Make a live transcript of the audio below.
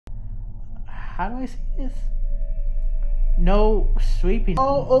how do I say this? No sweeping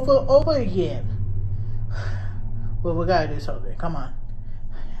all over again. Well, we gotta do something. Come on.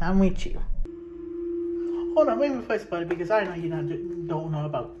 I'm with you. Hold on, wait me first, buddy, because I know you don't know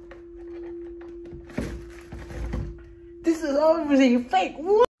about. This is obviously fake.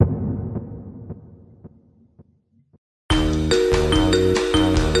 What?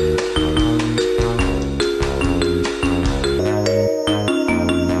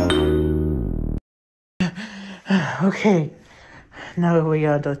 Okay, now we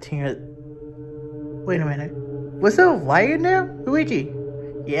are done here. Wait a minute. Was there a light in there, Luigi?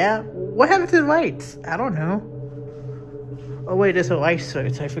 Yeah. What happened to the lights? I don't know. Oh wait, there's a light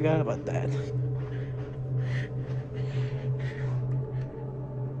switch. I forgot about that.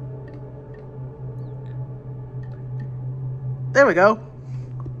 There we go.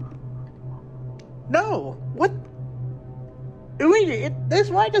 No. What? Luigi, this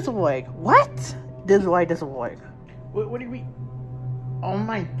light doesn't work. What? This light doesn't work. What do you mean? Oh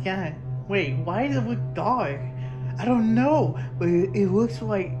my god. Wait, why does it look dark? I don't know, but it looks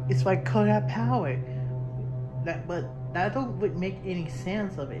like it's like cut out power. But that don't make any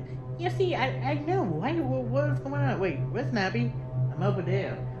sense of it. You see, I know. What's going on? Wait, where's Nappy? I'm over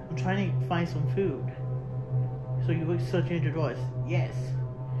there. I'm trying to find some food. So you look searching the doors. Yes.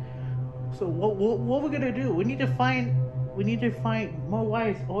 So what we're gonna do? We need to find more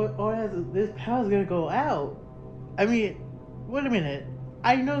lights, or else this power's gonna go out. I mean, wait a minute.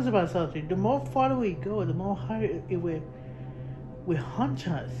 I know about something. The more farther we go, the more harder it will hunt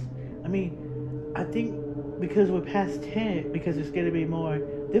us. I mean, I think because we're past 10, because it's gonna be more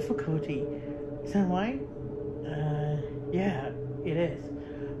difficulty. Is that right? Yeah, it is.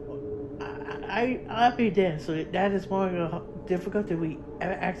 I'll be there. So that is more difficulty we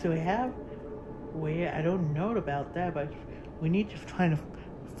ever actually have. Well, I don't know about that, but we need to try to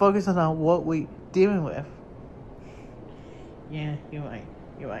focus on what we're dealing with. Yeah, you're right.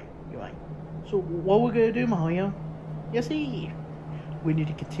 So what we're gonna do, Mario? You see, we need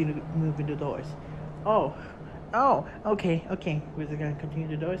to continue moving the doors. Oh, okay. We're gonna continue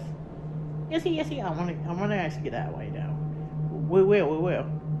the doors. You see. I wanna actually get that way now. We will.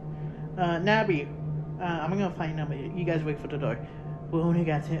 Nabi, I'm gonna find number. You guys wait for the door. We only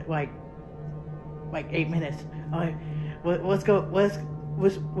got like 8 minutes. Alright, let's go.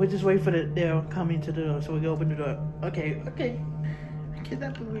 We'll just wait for they'll come into the door, so we can open the door. Okay. I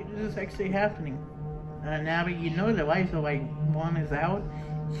cannot believe this is actually happening. Nabi, you know the lights are like one is out.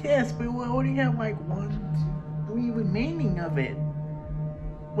 Yes, but we only have like 1, 2, 3 remaining of it.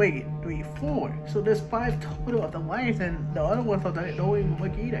 Wait, 3, 4. So there's 5 total of the lights, and the other ones don't even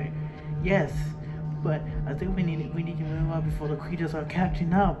work either. Yes, but I think we need to move on before the creatures are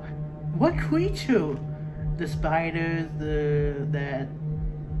catching up. What creature? The spiders,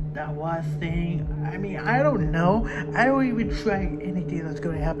 that was thing. I mean, I don't know. I don't even try anything that's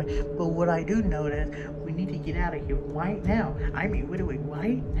going to happen. But what I do know is we need to get out of here right now. I mean, literally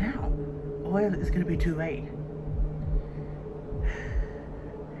right now, or it's going to be too late.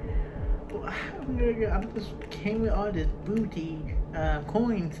 I just came with all this booty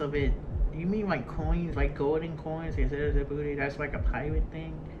coins of it. You mean like coins, like golden coins instead of the booty? That's like a pirate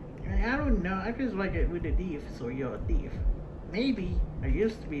thing. I don't know. I just like it with a thief, so you're a thief. Maybe I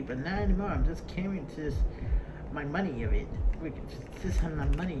used to be, but not anymore. I'm just carrying my money of it. Just have my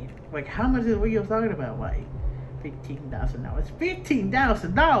money. Like, how much is what you're talking about? Like $15,000.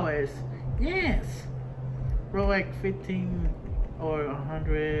 $15,000. Yes. Or like 15 or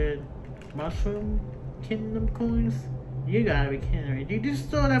 100 mushroom kingdom coins. You gotta be kidding me. Did you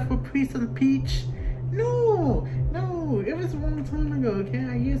store that for Priest and Peach? No. It was a long time ago. Okay,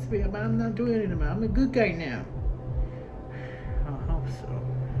 I used to be, but I'm not doing it anymore. I'm a good guy now. I hope so.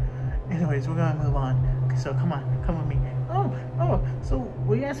 Anyways, we're gonna move on. Okay, so come with me. Oh, so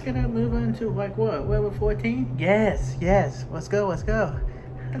we guys gonna move on to like what? Level 14? Yes. Let's go.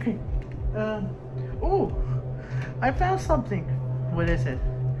 Okay. Oh, I found something. What is it?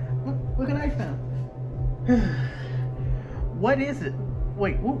 Look what I found. What is it?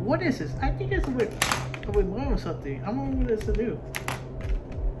 Wait, what is this? I think it's a bit more or something. I don't know what this to do.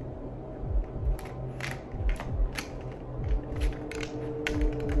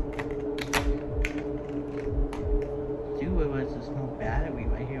 There's no battery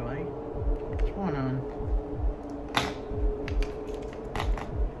right here, right? What's going on?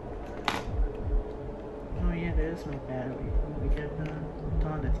 Oh yeah, there is no battery. We can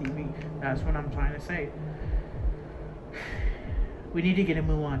turn on the TV. That's what I'm trying to say. We need to get a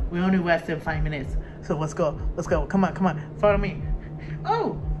move on. We only less than 5 minutes. So let's go. Come on. Follow me.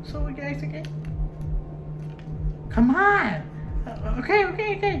 Oh, so we guys again. Come on.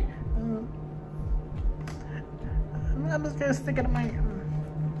 Okay. I'm just gonna stick it in my.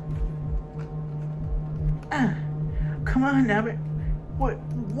 Come on now, but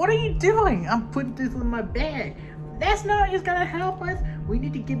what are you doing? I'm putting this in my bag. That's not just gonna help us. We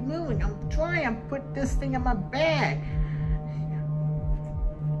need to get moving. I'm trying. I'm putting this thing in my bag.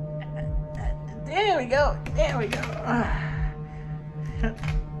 There we go. There we go.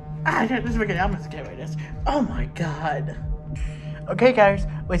 This is okay. I'm gonna get rid of this. Oh my god. Okay, guys,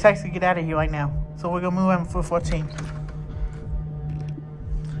 let's actually get out of here right now. So we're gonna move on for 14.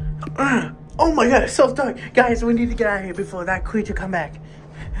 Oh my god, it's so dark. Guys, we need to get out of here before that creature come back.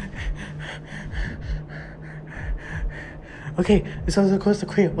 Okay, it's also close to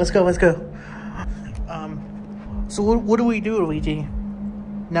clear. Let's go, let's go. So what do we do, Luigi?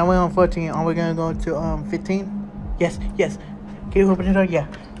 Now we're on 14. Are we gonna go to 15? Yes, yes. Can you open it up? Yeah.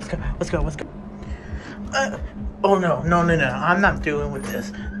 Let's go, let's go, let's go. Oh no. I'm not dealing with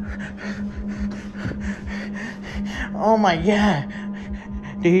this. Oh my god.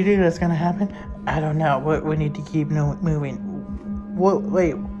 Do you think that's gonna happen? I don't know. We need to keep moving. What?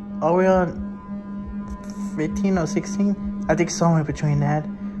 Wait, are we on 15 or 16? I think somewhere between that.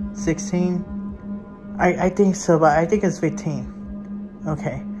 16? I think so, but I think it's 15.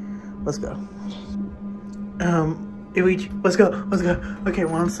 Okay, let's go. Let's go. Okay,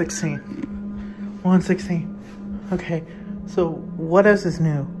 we're on 16. We're on 16. Okay, so what else is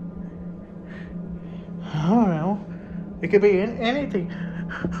new? I don't know. It could be anything.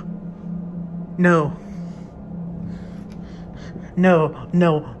 No,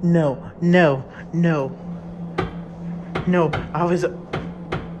 I was...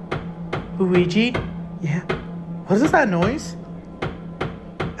 Luigi? Yeah? What is that noise?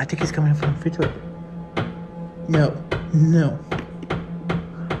 I think it's coming from the refrigerator. No.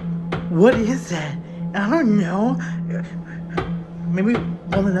 What is that? I don't know. Maybe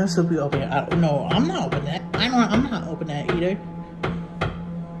one of us will be open. I don't know. I'm not open that. I'm not open that either.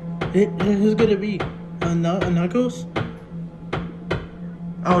 Who's gonna be? Knuckles?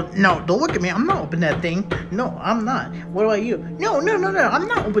 Oh, no, don't look at me. I'm not opening that thing. No, I'm not. What about you? No. I'm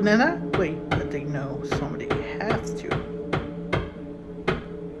not opening that. Wait, I think no. Somebody has to.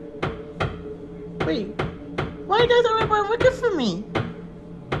 Wait. Why does everybody looking for me?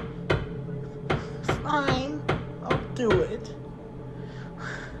 Fine. I'll do it.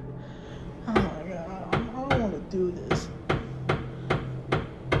 Oh my god. I don't want to do this.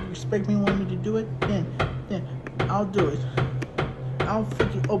 You expect me want me to do it? Then I'll do it. I'll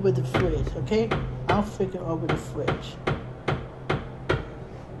figure over the fridge, okay? I'll figure over the fridge.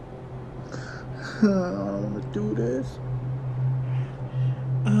 I don't want to do this.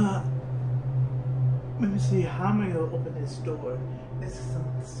 Let me see. How am I going to open this door? This is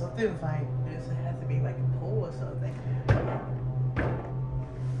something like this. It has to be like a pole or something.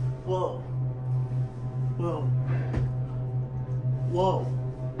 Whoa.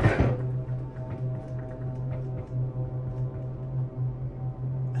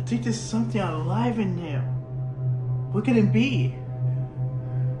 I think there's something alive in there. What could it be?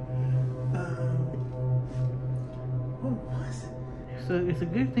 What was it? So it's a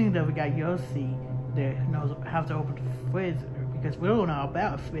good thing that we got Yossi that knows how to open the fridge, because we don't know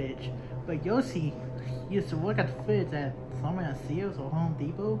about a fridge. But Yossi used to work at the fridge at somewhere at Sears or Home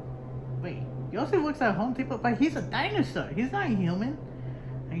Depot. Wait, Yossi works at Home Depot, but he's a dinosaur. He's not human.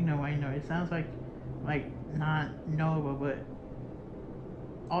 I know. It sounds like not noble, but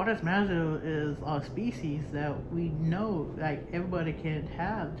all that's matters is our species that we know, like, everybody can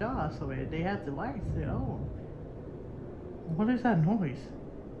have jobs, so they have the lights their own. What is that noise?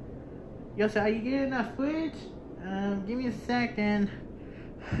 Yo, so are you getting that fridge? Give me a second.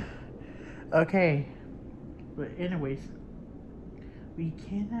 Okay. But anyways, we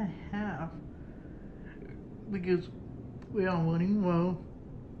cannot have, because we're on running low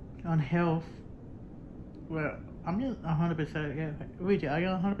on health. Well, I'm just 100%. Yeah, Luigi, are you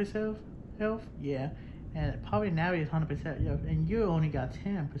 100% health? Yeah, and probably now he's 100% health, and you only got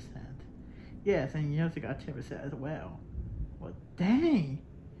 10%. Yes, and you also got 10% as well. Well, dang,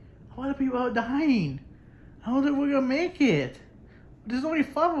 a lot of people are dying. How are we gonna make it? There's only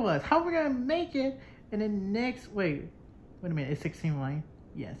 5 of us. How are we gonna make it? And then next, wait a minute. It's 16, right?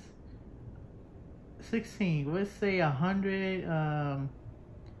 Yes. 16. Let's say 100.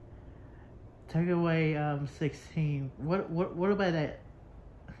 Take away 16. What about that?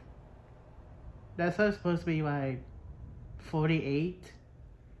 That's supposed to be like 48.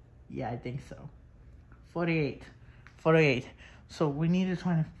 Yeah, I think so. 48. So we need to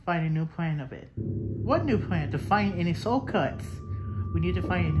try to find a new plan of it. What new plan? To find any soul cuts. We need to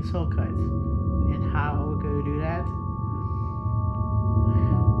find any soul cuts. And how are we gonna do that?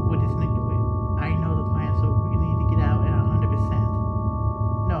 With this new, I know the plan, so we need to get out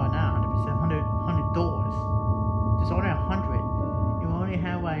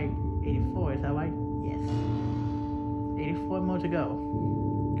go.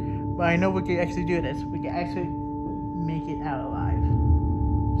 But I know we can actually do this. We can actually make it out alive.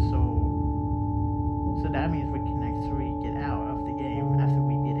 So that means we can actually get out of the game after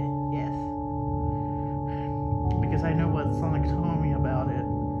we did it. Yes. Because I know what Sonic told me about it.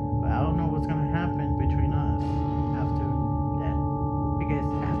 But I don't know what's gonna happen between us after that. Because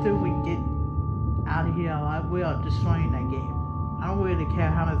after we get out of here alive, we are destroying that game. I don't really care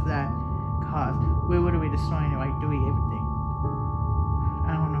how much that costs. We're literally destroying it, like doing everything.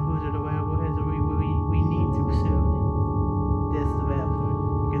 I don't know who's the developer is. We need to sue this developer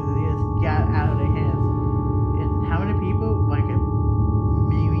because it just got out of their hands. And how many people? Like a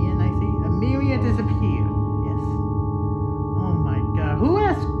million, I see. A million disappeared. Yes. Oh my god. Who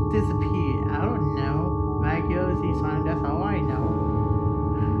has disappeared? I don't know. Miraculously, son. That's all I know.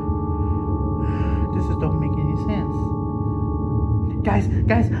 This just don't make any sense. Guys,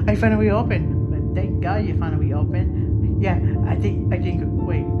 I finally opened. But thank God you finally opened. Yeah, I think,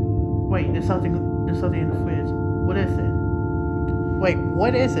 wait, there's something in the fridge. What is it? Wait,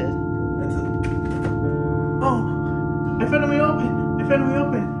 what is it? Oh, I finally opened.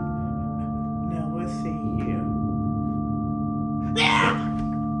 Now, let's see here. Ah!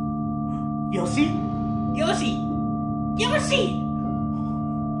 Yoshi!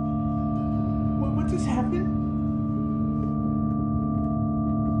 What just happened?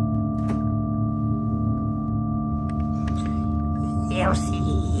 Yoshi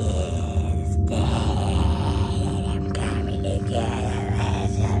is dead. I'm coming to get the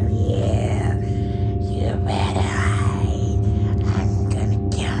rest of you. You better hide. I'm gonna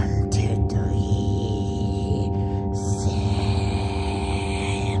count to 3.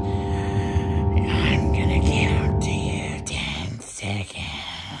 I'm gonna count to you 10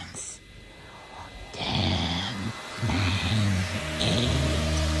 seconds. 10, 9, 8,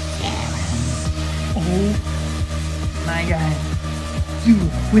 7. Oh my god. Dude,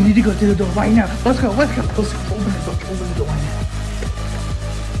 we need to go to the door right now. Let's go. Open the door right now.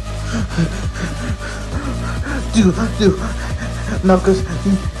 Dude. Knuckles.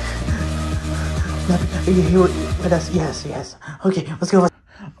 Are you here with us? Yes. Okay, let's go.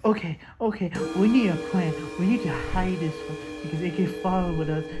 Okay. We need a plan. We need to hide this one because it can follow with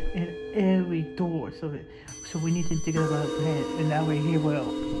us in every door. So we need to think about a plan, and that way he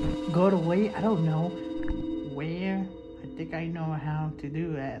will go away. I don't know where. I think I know how to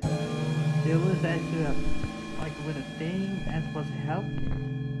do that. There was actually like with a thing that's supposed to help.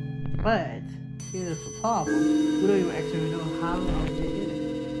 But here's the problem. We don't even actually know how to get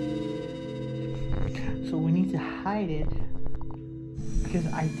it. So we need to hide it. Because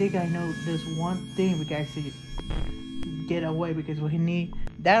I think I know there's one thing we can actually get away because we need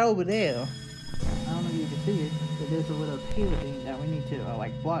that over there. I don't know if you can see it, but there's a little tail thing that we need to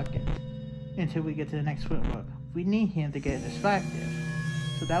like block it until we get to the next footwork. We need him to get distracted.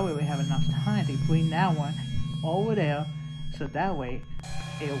 So that way we have enough time to bring that one over there. So that way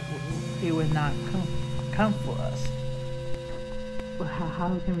it would not come for us. But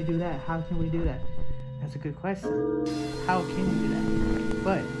how can we do that? That's a good question. How can we do that?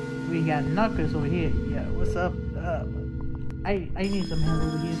 But we got Knuckles over here. Yeah, what's up? I need some help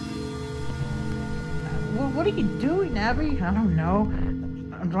over here. What are you doing, Abby? I don't know.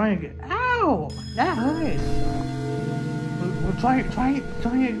 I'm trying to get. Ow! That hurts. We're trying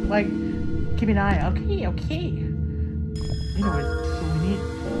to like keep an eye. Okay. Anyways, so we need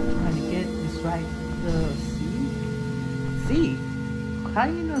trying to get this right. C. How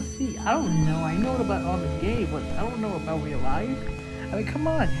do you know C? I don't know. I know about on the game, but I don't know about real life. I mean, come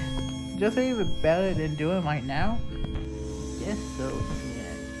on. Just even better than doing right now. Yes, so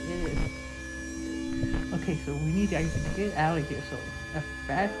yeah, it is. Okay, so we need to actually get out of here. So as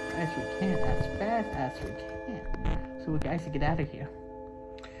fast as we can. So we can actually get out of here.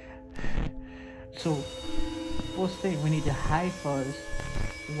 So first thing we need to hide first.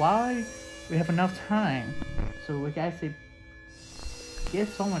 Why? We have enough time. So we can actually get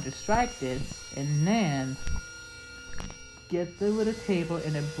someone distracted and then get through the table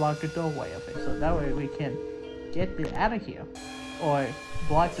and then block the doorway of it. So that way we can get it out of here or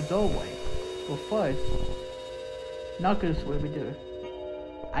block the doorway. But first, Knuckles, what we do?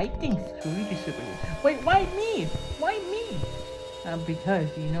 I think 3D Super. Wait, why me? Because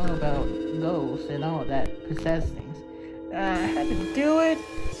you know about those and all that possess things. I had to do it.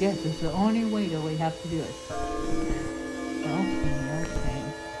 Yes, it's the only way that we have to do it. Okay.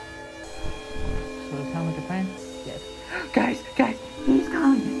 So it's time with the plan? Yes. Guys, he's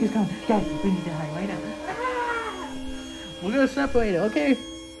coming. Guys, we need to hide right now. Ah! We're gonna separate it, okay?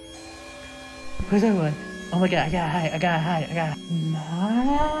 Where's everyone? Oh my god, I gotta hide.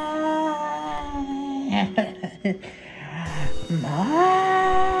 Where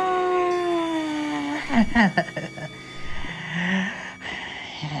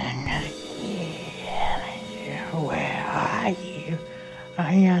are you?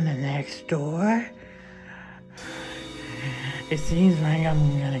 Are you on the next door? It seems like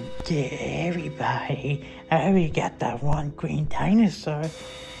I'm gonna get everybody. I already got that one green dinosaur,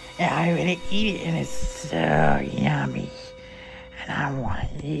 and I already eat it, and it's so yummy. And I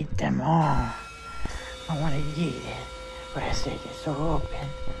want to eat them all. I want to eat it. But I said it's open.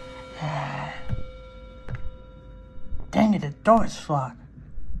 Dang it, the door's locked.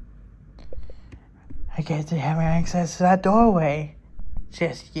 I guess they haven't access to that doorway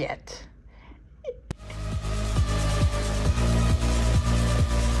just yet.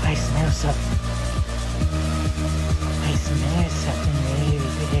 I smell something. I smell something very,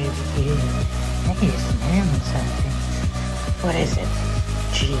 very good. I can smell something. What is it?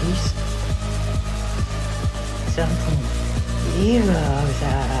 Cheese? Something evil.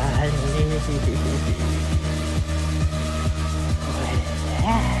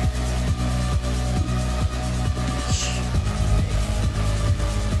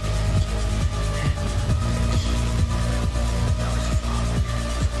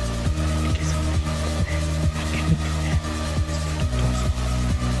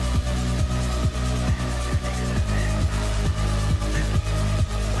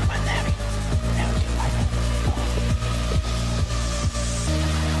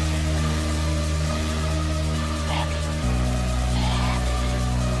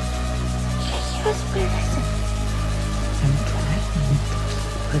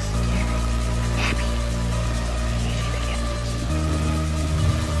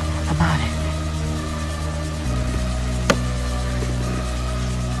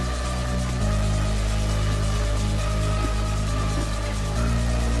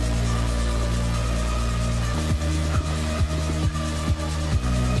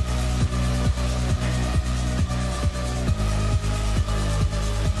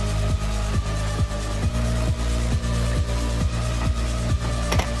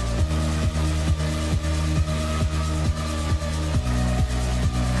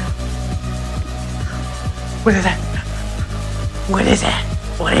 What is that? What is that?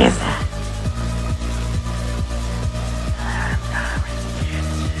 What is that? What is that?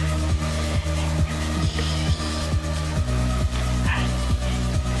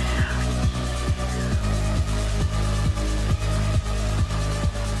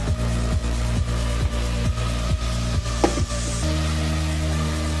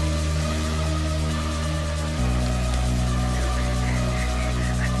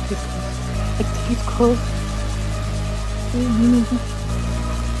 I think it's close.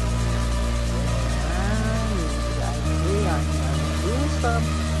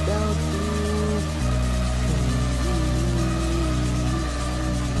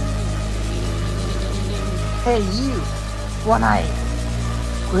 Hey, you! One eye!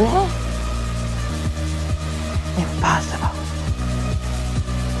 What? Impossible.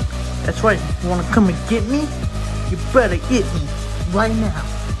 That's right. You wanna come and get me? You better get me right now.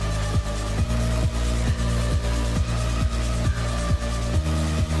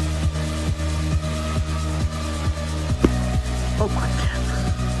 Oh my God.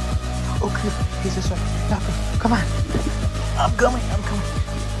 Okay, he's this way. Now come on. I'm coming.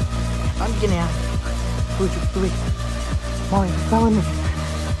 I'm getting out. Wait. Mario, come with me.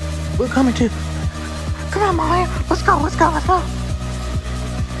 We're coming too. Come on, Mario. Let's go.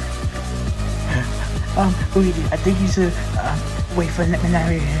 Luigi, I think you should wait for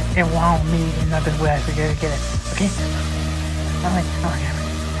Larry and wow me and not where I forget to get it. Okay? Alright.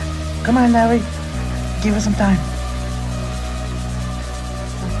 Come on, Larry. Give us some time.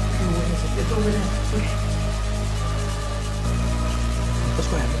 It's over there. Okay. Let's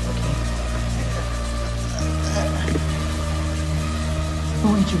grab it. Okay.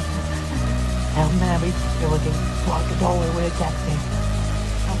 Luigi. Now, Nappy, you're looking. Block the doorway with a cat thing.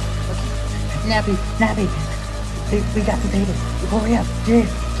 Okay. Nappy. We got the baby. Hurry up. Jen,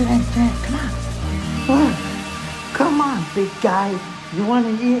 come on. Come on, big guy. You want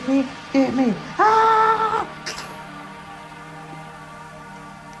to eat me? Eat me. Ah!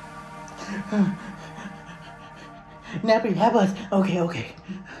 Nappy, help us. Okay. Okay.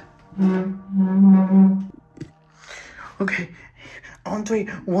 On three.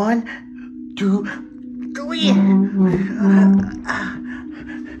 1, 2, 3.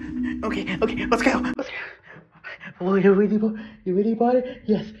 Okay. Let's go. Oh, you ready, buddy?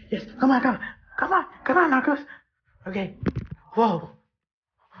 Yes. Come on, Knuckles. Okay. Whoa.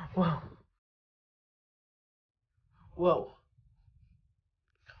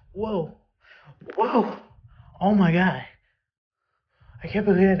 Oh my God. I can't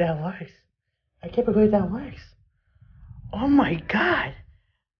believe that works. I can't believe that works. Oh my god.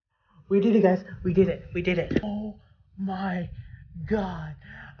 We did it, guys. We did it. We did it. Oh my god.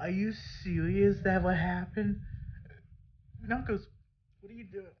 Are you serious that what happened? Knuckles, what are you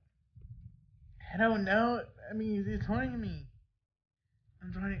doing? I don't know. I mean, it's haunting me.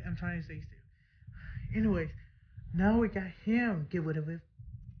 I'm trying to stay still. Anyways, now we got him. Get rid of it.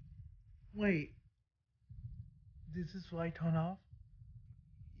 Wait. Does this light turn off?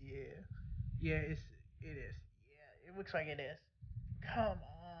 Yeah. Yeah, it is. Yeah, it looks like it is. Come on.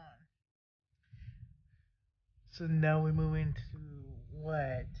 So now we move into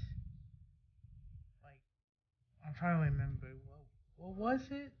what? Like, I'm trying to remember. What was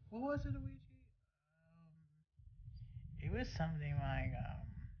it? What was it, Luigi? It was something like,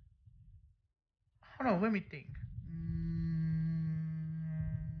 hold on, let me think.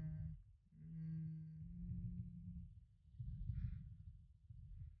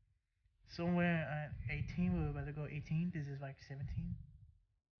 Somewhere at 18, we were about to go 18. This is like 17.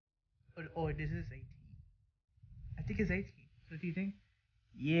 Or this is 18. I think it's 18. What do you think?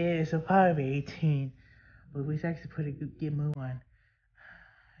 Yeah, so probably 18. But we actually put a good move on.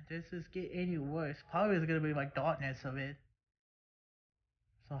 This is get any worse. Probably it's gonna be like darkness of it.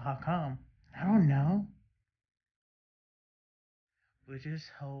 So how come? I don't know. We just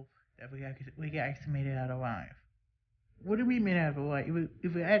hope that we get estimated out alive. What do we mean out of alive?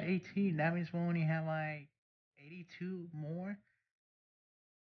 If we're at 18, that means we only have like 82 more.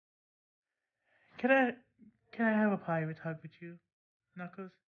 Can I have a private talk with you,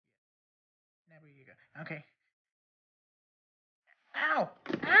 Knuckles? There you go. Okay. Ow!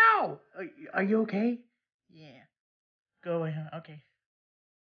 Ow! Are you okay? Yeah. Go away, huh? Okay.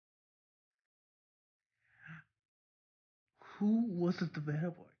 Who was the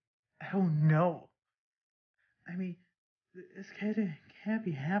developer? I don't know. I mean, this can't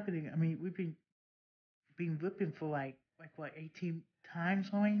be happening. I mean, we've been whipping for like what 18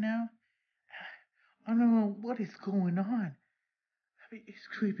 times right now. I don't know what is going on. I mean, it's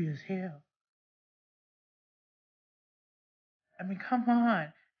creepy as hell. I mean, come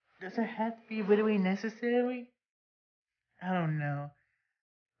on. Does it have to be really necessary? I don't know.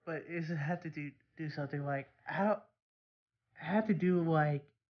 But does it have to do something like I have to do like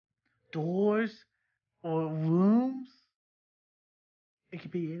doors or rooms? It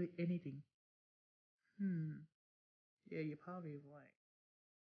could be anything. Yeah, you're probably right.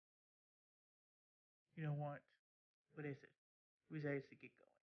 You know what? What is it? We decided to get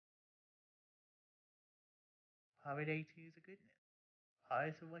going. Probably day 2 is a goodness. Probably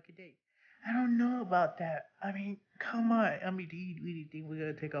it's a lucky day. I don't know about that. I mean, come on. I mean, do you really think we're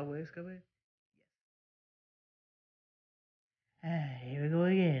gonna take our risk of it? Here we go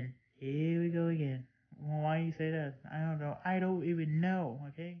again. Here we go again. Well, why you say that? I don't know. I don't even know,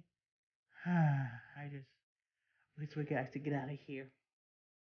 okay? I just wish we could actually get out of here.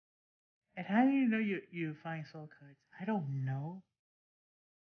 And how do you know you find soul cards? I don't know.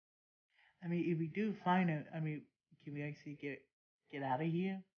 I mean, if we do find it, I mean, can we actually get out of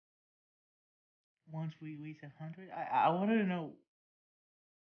here once we reach 100? I wanted to know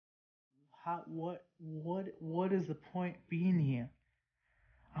what is the point being here?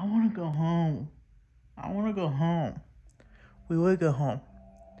 I want to go home. I want to go home. We will go home.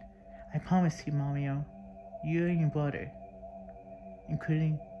 I promise you, Mario. You and your brother,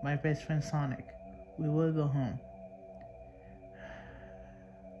 including my best friend Sonic, we will go home.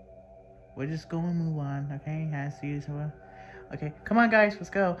 We're just going to move on, okay? As usual. Okay, come on, guys, let's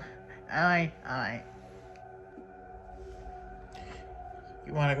go. Alright.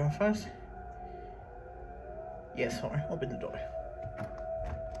 You want to go first? Yes, sorry. Open the door.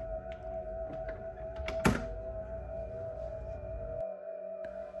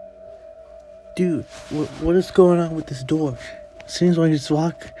 Dude, what is going on with this door? Seems like it's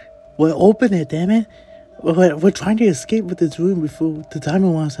locked. Well, open it, damn it. We're trying to escape with this room before the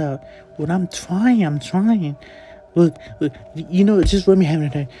timer runs out. Well, I'm trying. Look, you know, just let me have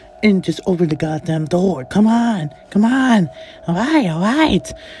it and just open the goddamn door. Come on. Alright,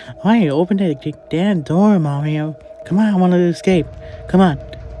 open the damn door, Mario. Come on, I want to escape. Come on.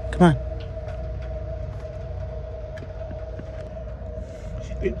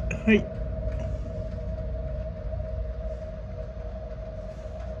 Hey.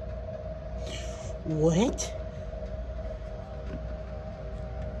 What?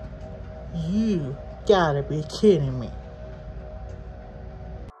 You gotta be kidding me.